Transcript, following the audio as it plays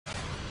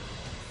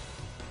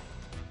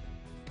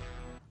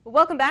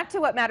Welcome back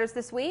to What Matters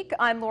This Week.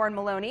 I'm Lauren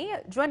Maloney.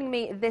 Joining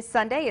me this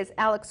Sunday is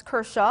Alex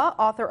Kershaw,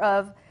 author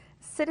of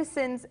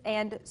Citizens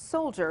and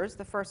Soldiers,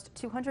 the First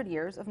 200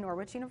 Years of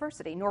Norwich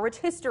University. Norwich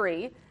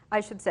history, I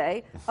should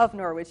say, of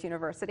Norwich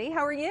University.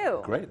 How are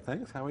you? Great,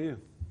 thanks. How are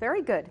you?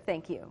 Very good,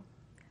 thank you.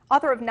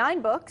 Author of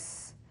 9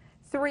 books,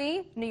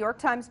 3 New York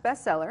Times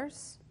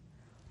bestsellers.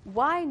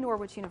 Why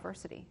Norwich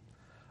University?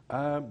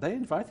 They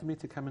invited me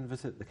to come and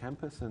visit the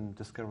campus and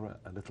discover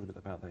a little bit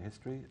about their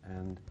history,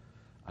 and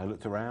I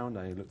looked around,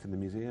 I looked in the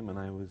museum, and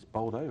I was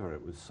bowled over.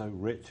 It was so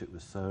rich, it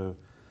was so,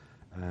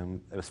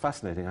 it was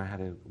fascinating. I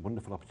had a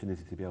wonderful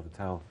opportunity to be able to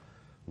tell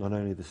not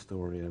only the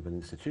story of an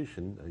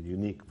institution, a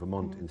unique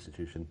Vermont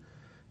institution,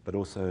 but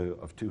also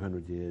of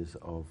 200 years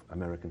of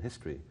American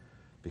history,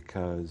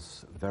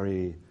 because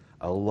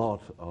a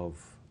lot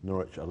of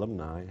Norwich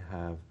alumni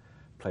have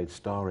played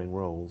starring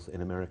roles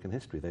in American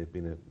history. They've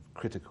been at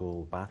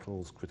critical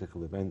battles,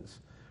 critical events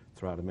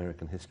throughout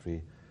American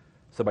history.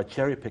 So by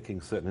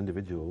cherry-picking certain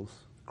individuals,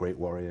 great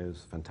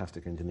warriors,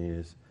 fantastic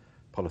engineers,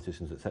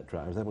 politicians,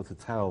 etc., I was able to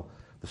tell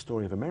the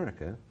story of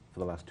America for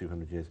the last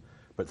 200 years,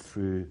 but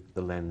through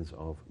the lens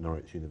of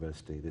Norwich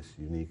University, this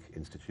unique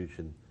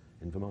institution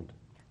in Vermont.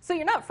 So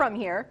you're not from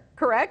here,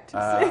 correct?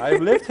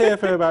 I've lived here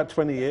for about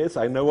 20 years.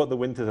 I know what the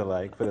winters are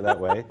like, put it that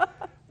way.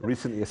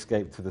 Recently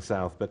escaped to the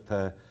south,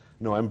 but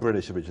no, I'm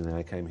British originally.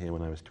 I came here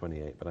when I was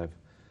 28, but I've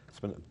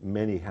spent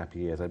many happy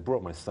years. I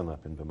brought my son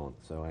up in Vermont,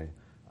 so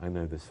I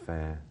know this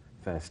fair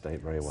state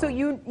very well. So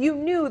you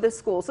knew the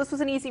schools. This was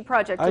an easy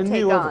project to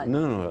take on.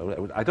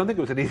 No, I don't think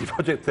it was an easy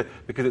project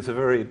because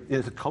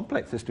it's a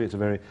complex history. It's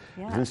an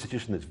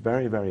institution that's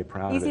very, very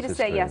proud of its history. Easy to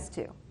say yes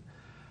to.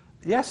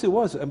 Yes, it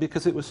was, and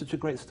because it was such a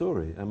great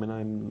story. I mean,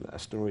 I'm a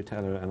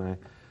storyteller, and I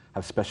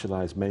have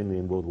specialized mainly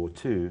in World War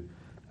II,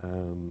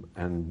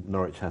 and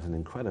Norwich has an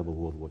incredible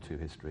World War II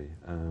history.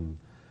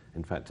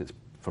 In fact,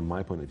 from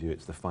my point of view,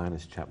 it's the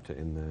finest chapter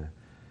in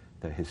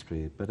their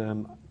history. But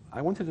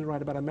I wanted to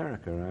write about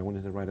America. I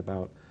wanted to write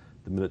about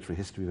the military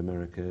history of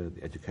America,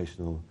 the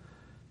educational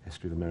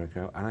history of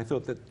America, and I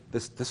thought that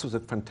this was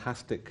a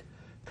fantastic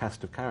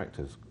cast of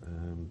characters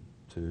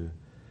to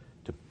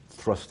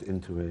thrust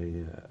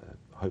into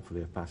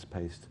hopefully a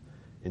fast-paced,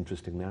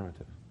 interesting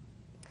narrative.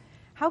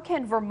 How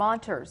can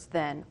Vermonters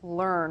then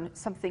learn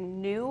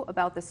something new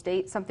about the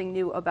state, something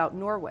new about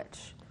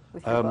Norwich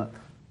with your book?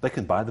 They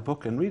can buy the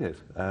book and read it.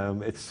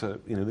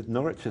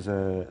 Norwich is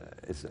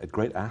a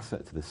great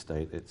asset to this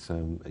state. It's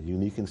a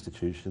unique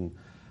institution.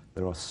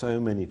 There are so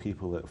many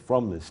people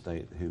from this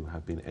state who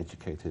have been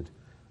educated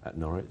at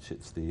Norwich.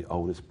 It's the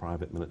oldest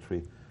private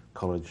military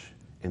college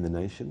in the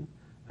nation,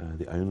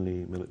 the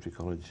only military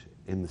college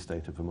in the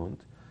state of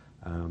Vermont.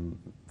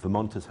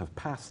 Vermonters have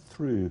passed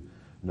through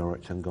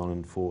Norwich and gone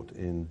and fought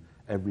in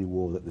every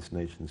war that this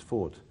nation's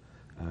fought.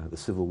 The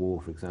Civil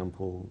War, for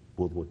example,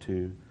 World War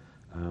II.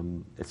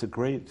 It's a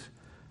great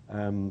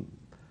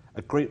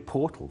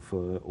portal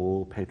for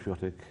all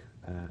patriotic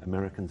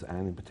Americans,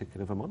 and in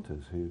particular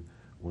Vermonters who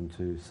want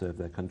to serve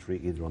their country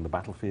either on the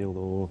battlefield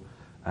or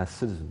as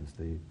citizens.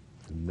 The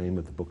name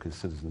of the book is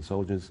Citizens and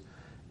Soldiers,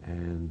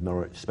 and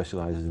Norwich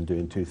specializes in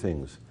doing 2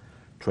 things: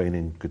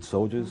 training good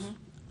soldiers,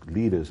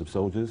 leaders of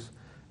soldiers,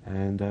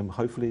 and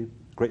hopefully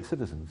great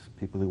citizens,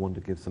 people who want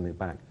to give something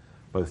back,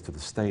 both to the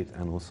state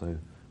and also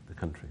the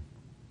country.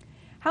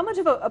 How much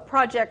of a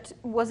project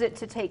was it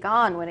to take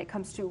on when it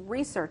comes to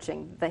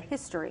researching the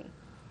history?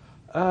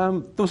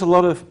 There was a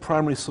lot of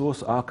primary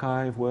source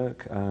archive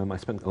work. I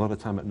spent a lot of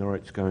time at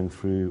Norwich going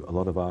through a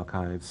lot of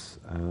archives.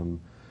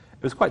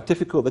 It was quite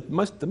difficult.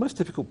 The most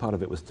difficult part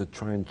of it was to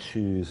try and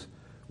choose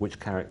which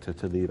character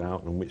to leave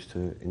out and which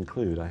to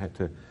include. I had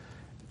to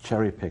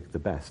cherry pick the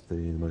best, the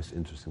most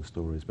interesting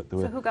stories. But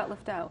So who got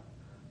left out?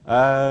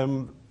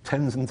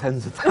 Tens and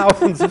tens of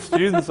thousands of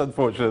students,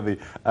 unfortunately.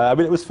 I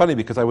mean, it was funny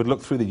because I would look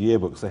through the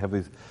yearbooks. They have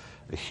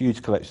a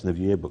huge collection of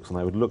yearbooks, and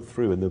I would look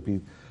through, and there'd be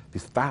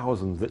these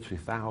thousands, literally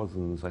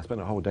thousands. I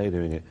spent a whole day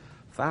doing it.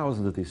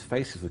 Thousands of these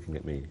faces looking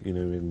at me, you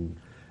know,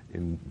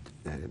 in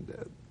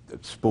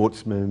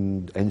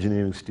sportsmen,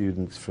 engineering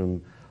students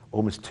from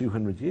almost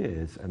 200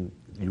 years, and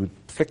you would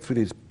flick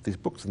through these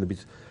books, and there'd be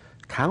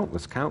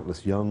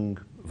countless young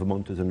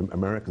Vermonters and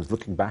Americans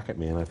looking back at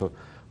me, and I thought,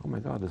 oh my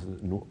God, there's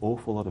an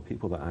awful lot of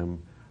people that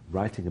I'm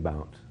writing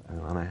about,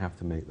 and I have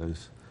to make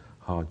those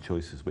hard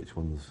choices, which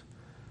ones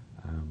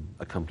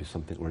accomplish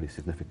something really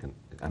significant.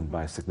 And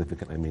by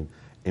significant, I mean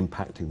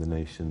impacting the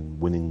nation,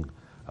 winning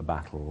a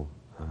battle,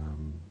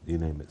 you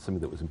name it,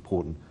 something that was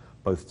important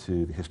both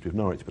to the history of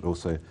Norwich, but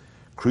also,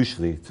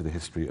 crucially, to the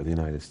history of the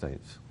United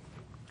States.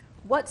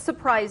 What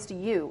surprised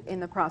you in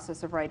the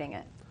process of writing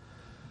it?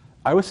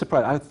 I was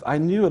surprised. I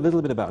knew a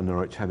little bit about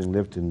Norwich, having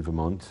lived in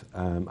Vermont.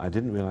 I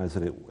didn't realize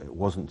that it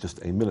wasn't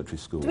just a military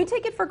school. Do we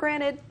take it for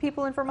granted,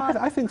 people in Vermont?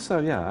 I think so,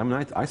 yeah. I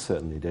mean, I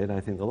certainly did. I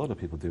think a lot of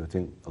people do. I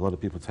think a lot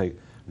of people take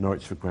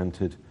Norwich for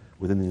granted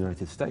within the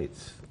United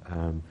States.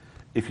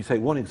 If you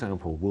take one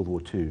example, World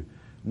War II,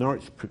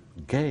 Norwich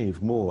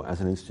gave more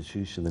as an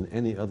institution than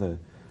any other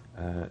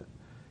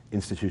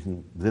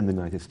institution within the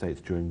United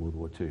States during World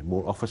War II.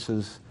 More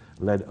officers,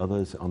 led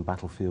others on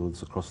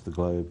battlefields across the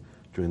globe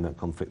during that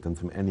conflict than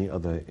from any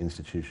other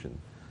institution.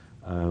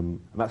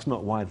 That's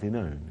not widely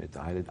known.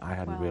 I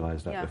hadn't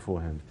realized that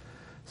beforehand.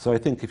 So I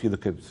think if you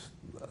look at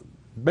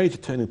major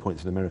turning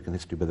points in American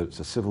history, whether it's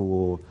the Civil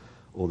War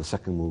or the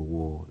Second World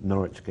War,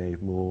 Norwich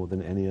gave more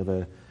than any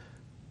other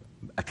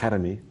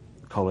academy,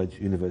 college,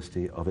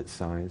 university of its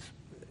size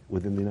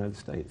within the United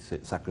States.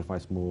 It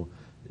sacrificed more,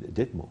 it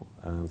did more.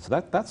 So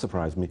that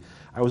surprised me.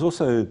 I was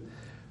also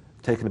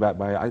taken aback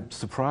I'm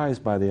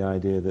surprised by the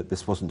idea that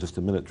this wasn't just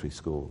a military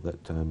school,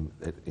 that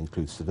it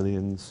includes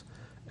civilians,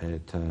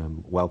 it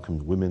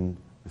welcomed women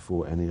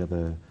before any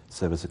other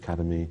service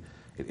academy,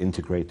 it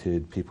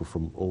integrated people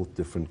from all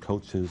different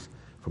cultures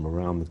from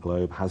around the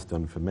globe, has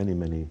done for many,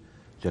 many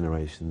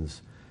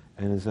generations,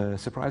 and is a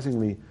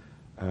surprisingly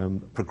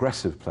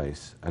progressive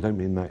place. I don't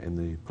mean that in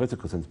the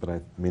political sense, but I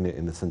mean it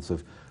in the sense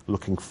of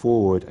looking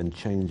forward and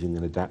changing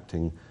and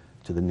adapting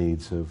to the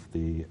needs of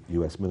the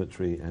US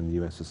military and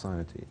US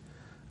society.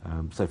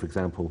 So, for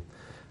example,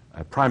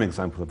 a prime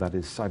example of that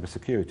is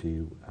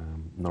cybersecurity.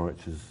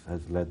 Norwich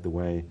has led the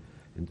way,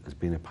 has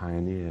been a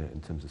pioneer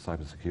in terms of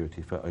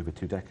cybersecurity for over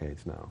 2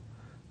 decades now.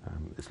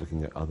 It's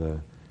looking at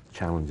other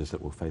challenges that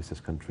will face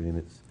this country, and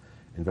it's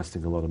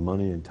investing a lot of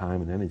money and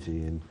time and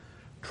energy in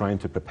trying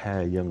to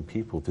prepare young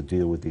people to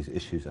deal with these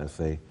issues as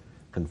they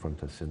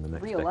confront us in the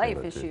next decade. Real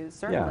life issues,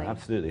 certainly. Yeah,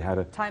 absolutely.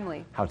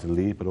 Timely. How to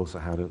lead, but also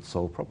how to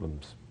solve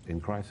problems in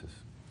crisis.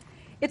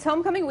 It's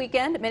homecoming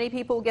weekend. Many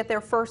people get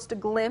their first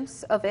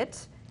glimpse of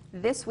it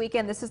this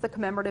weekend. This is the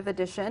commemorative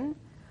edition.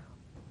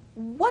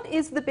 What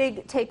is the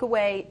big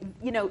takeaway,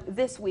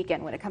 this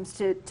weekend when it comes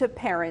to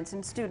parents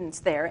and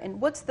students there?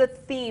 And what's the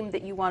theme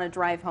that you want to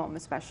drive home,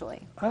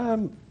 especially?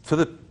 To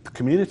the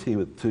community,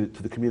 to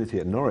the community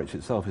at Norwich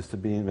itself, is to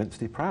be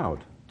immensely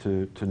proud,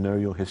 to know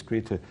your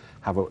history, to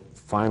have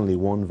finally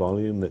one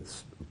volume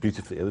that's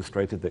beautifully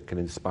illustrated that can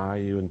inspire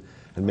you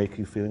and make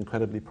you feel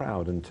incredibly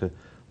proud, and to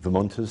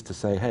Vermonters to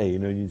say, hey, you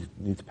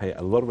need to pay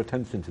a lot of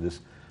attention to this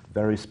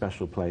very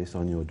special place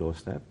on your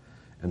doorstep,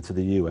 and to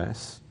the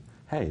US,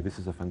 hey, this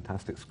is a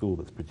fantastic school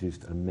that's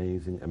produced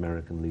amazing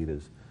American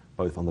leaders,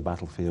 both on the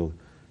battlefield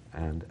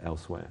and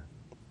elsewhere.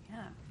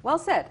 Yeah, well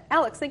said.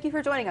 Alex, thank you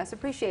for joining us.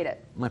 Appreciate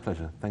it. My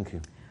pleasure. Thank you.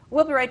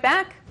 We'll be right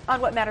back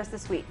on What Matters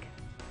This Week.